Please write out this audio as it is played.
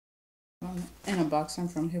in a box. I'm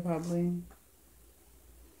from Hip Hop Bling.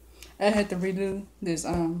 I had to redo this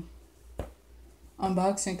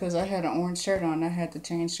unboxing because I had an orange shirt on. I had to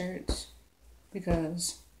change shirts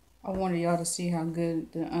because I wanted y'all to see how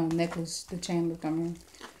good the necklace, the chain looked on me.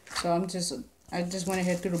 So I just went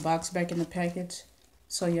ahead threw the box back in the package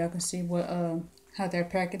so y'all can see what how their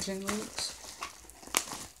packaging looks.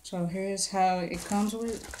 So here's how it comes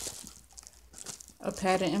with a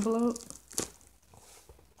padded envelope,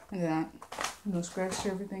 and then I'm gonna scratch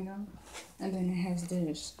everything up, and then it has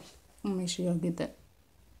this. Let me make sure y'all get that.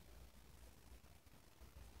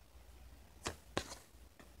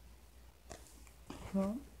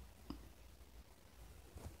 Well,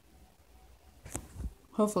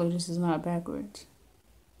 hopefully this is not backwards.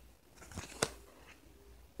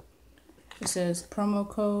 It says promo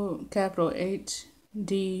code capital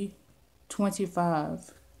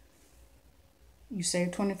HD25. You save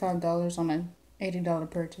 $25 on an $80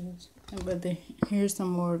 purchase. But here's some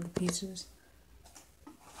more of the pieces.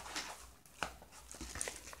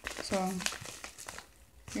 So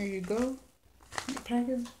here you go, the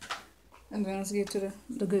package. And then let's get to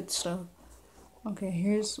the good stuff. Okay,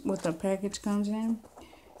 here's what the package comes in.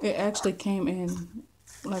 It actually came in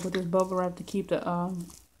like with this bubble wrap to keep the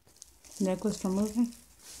necklace from moving.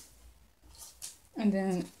 And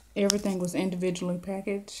then everything was individually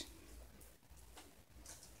packaged.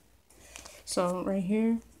 So right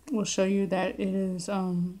here will show you that it is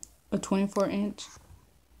a 24-inch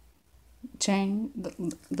chain,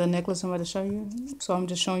 the necklace I'm about to show you. So I'm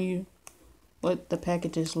just showing you what the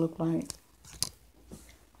packages look like.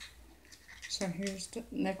 So here's the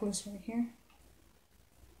necklace right here.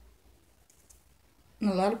 And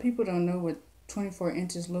a lot of people don't know what 24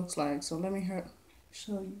 inches looks like, so let me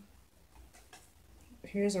show you.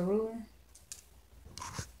 Here's a ruler.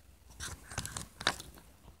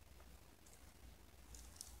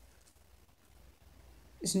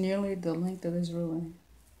 It's nearly the length of this ruler.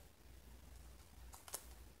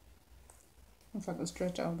 If I can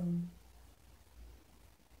stretch out them.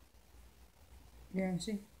 Yeah,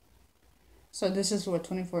 see? So this is what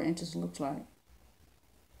 24 inches looks like.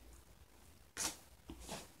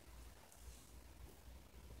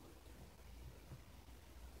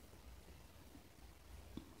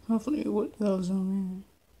 Hopefully it will zoom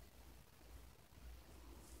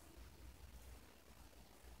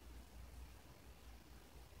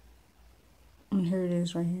in. And here it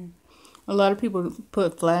is right here. A lot of people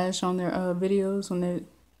put flash on their videos when they're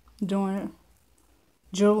doing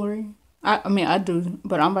jewelry. I mean I do,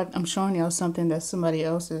 but I'm showing y'all something that somebody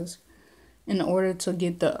else is. In order to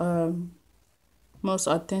get the most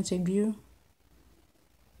authentic view,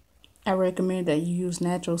 I recommend that you use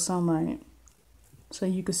natural sunlight so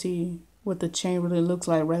you can see what the chain really looks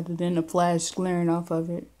like rather than the flash glaring off of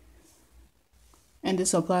it. And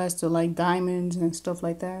this applies to like diamonds and stuff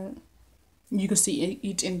like that. You can see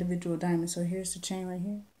each individual diamond. So here's the chain right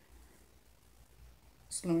here.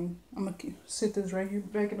 So I'm gonna sit this right here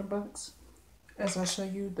back in the box as I show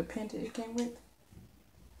you the pendant it came with.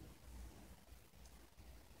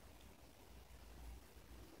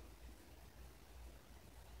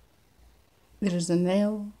 There's a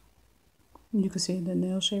nail. You can see the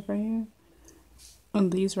nail shape right here.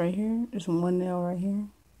 And these right here, there's one nail right here.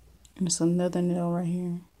 And there's another nail right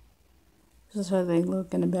here. This is how they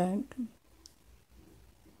look in the back.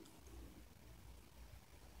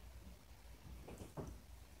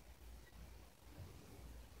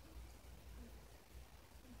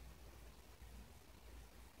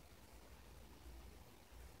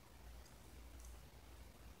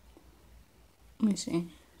 Let me see.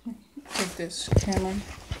 Take this camera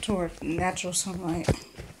toward natural sunlight.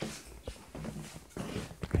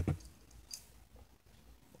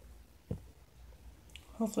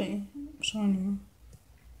 Hopefully I'm showing you.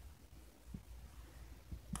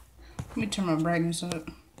 Let me turn my brightness up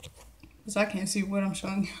because I can't see what I'm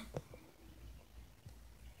showing you.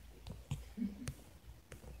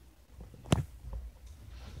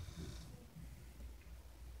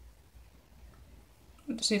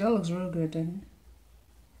 See, that looks real good, doesn't it?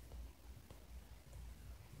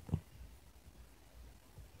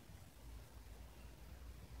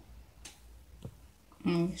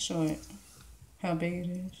 Let me show it how big it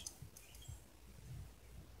is.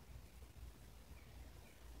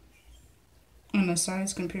 And the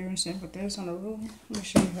size comparison with this on the ruler. Let me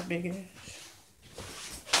show you how big it is.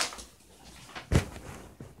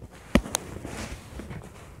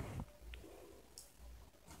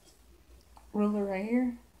 Ruler right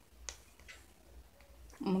here.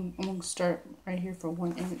 I'm gonna start right here for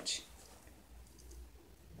 1 inch.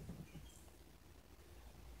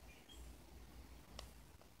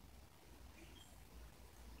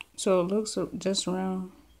 So it looks just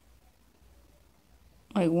around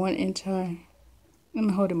like 1 inch high. Let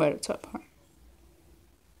me hold it by the top part.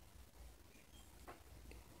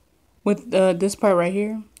 With this part right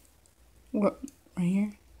here, right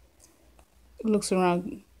here, it looks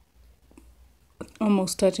around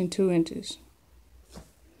almost touching 2 inches.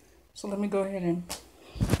 So let me go ahead and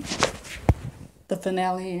the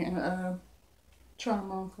finale and try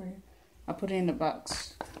them on for you. I put it in the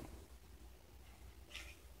box.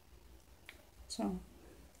 So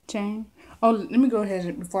chain. Oh, let me go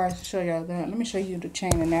ahead before I show y'all that. Let me show you the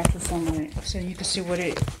chain and natural sunlight so you can see what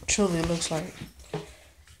it truly looks like.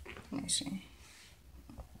 Let me see.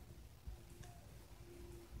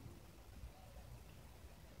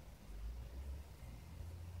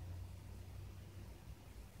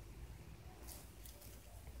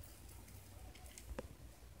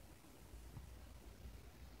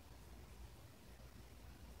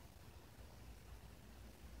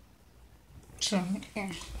 So yeah.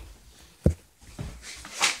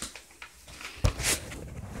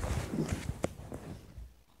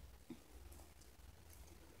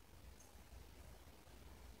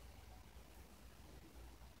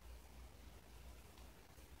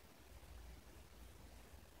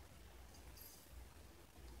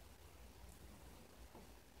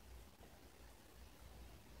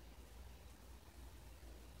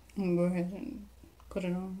 I'm gonna go ahead and put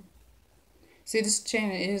it on. See, this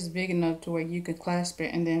chain is big enough to where you could clasp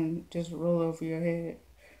it and then just roll over your head.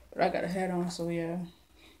 But I got a hat on, so yeah.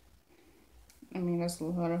 I mean, that's a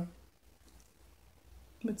lot of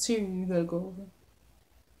material you gotta go over.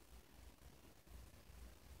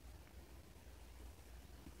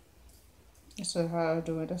 That's how I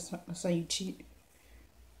do it. That's how you cheat.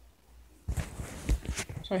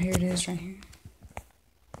 So here it is right here.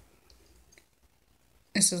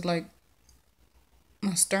 This is like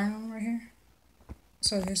my sternum right here.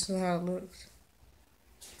 So this is how it looks.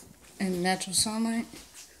 In natural sunlight.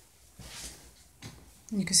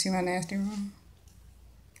 You can see my nasty room.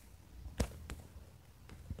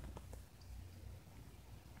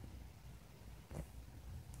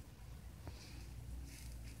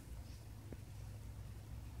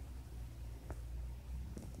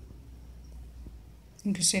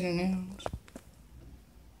 You can see the nails.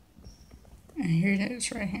 And here it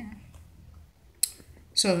is right here.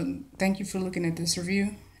 So thank you for looking at this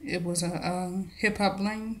review. It was a hip hop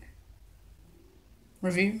bling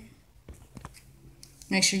review.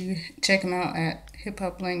 Make sure you check them out at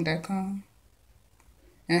hiphopbling.com.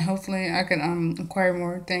 And hopefully I can acquire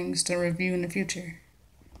more things to review in the future.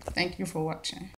 Thank you for watching.